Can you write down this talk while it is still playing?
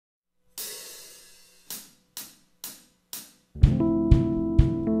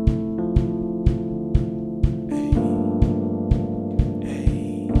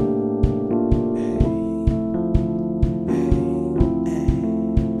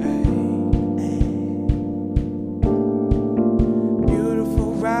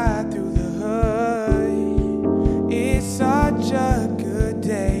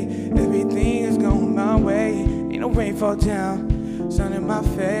fall down, sun in my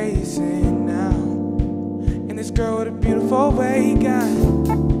face and now. And this girl with a beautiful way got,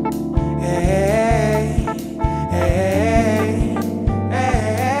 hey, hey,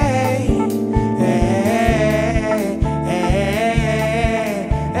 hey, hey, hey,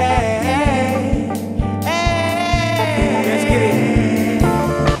 hey, hey. Let's get it.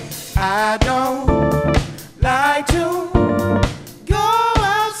 I don't like to go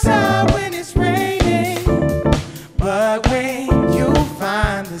outside when it's raining, but when you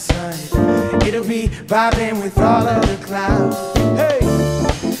find the sun, it'll be vibing with all of the clouds. Hey,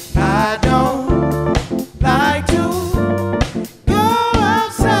 I don't like to go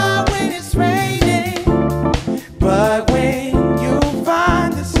outside when it's raining, but when you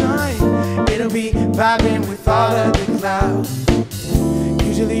find the sun, it'll be vibing with all of the clouds.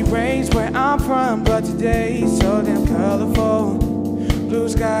 Usually rains where I'm from, but today's so damn colorful. Blue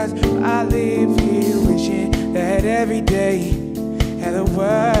skies, I live here wishing that every day had a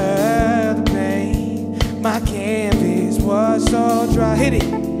world of pain. My canvas was so dry. Hit it.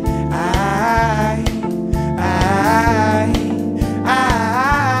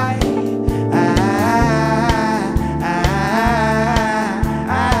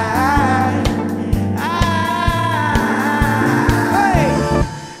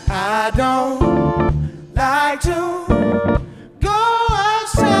 I don't like to go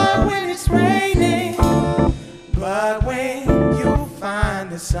outside when it's raining, but when you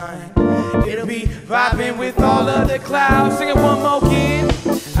find the sun, it'll be vibing with all of the clouds. Sing it one more again.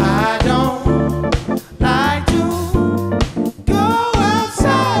 I don't like to go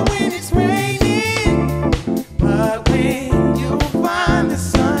outside when it's raining, but when you find the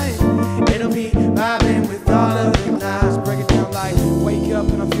sun, it'll be vibing with all of the clouds. Break it down like wake up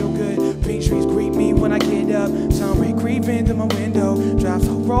and I feel good. Pink trees greet me when I get up. Sun rays creeping through my window. Drops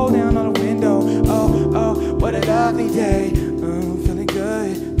will roll down on the window. Oh, oh, what a lovely day. Feeling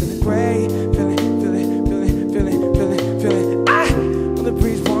good, feeling great, feeling. When the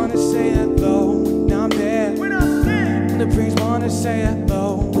breeze wanna say hello, when I'm there. When the breeze wanna say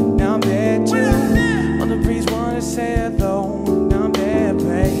hello, when I'm there too. When the breeze wanna say hello, when I'm there,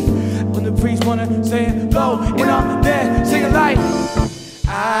 babe. When the breeze wanna say hello, and I'm there, sing it like.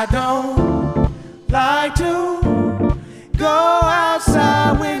 I don't like to go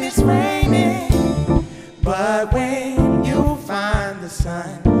outside when it's raining, but when you find the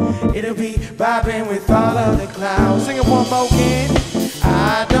sun, it'll be vibing with all of the clouds. Sing it one more again.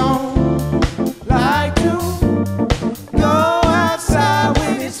 I don't like to go outside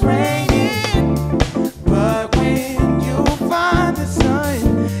when it's raining, but when you find the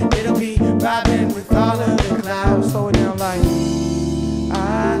sun, it'll be vibing with all of the clouds. Slow it down like.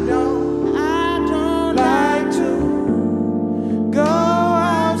 I don't like to go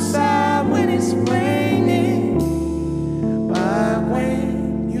outside when it's raining, but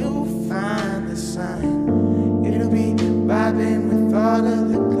when you find the sun, it'll be vibing with all of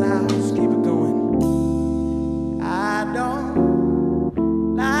the clouds. Keep it going. I don't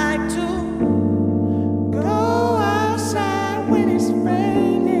like to go outside when it's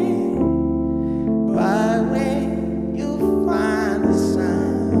raining, but when you find the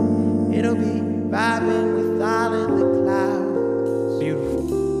sun, it'll be vibing with all of the clouds. Beautiful.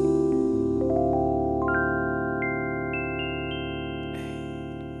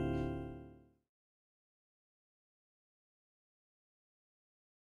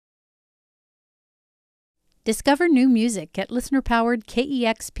 Discover new music at listener-powered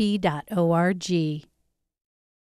KEXP.org.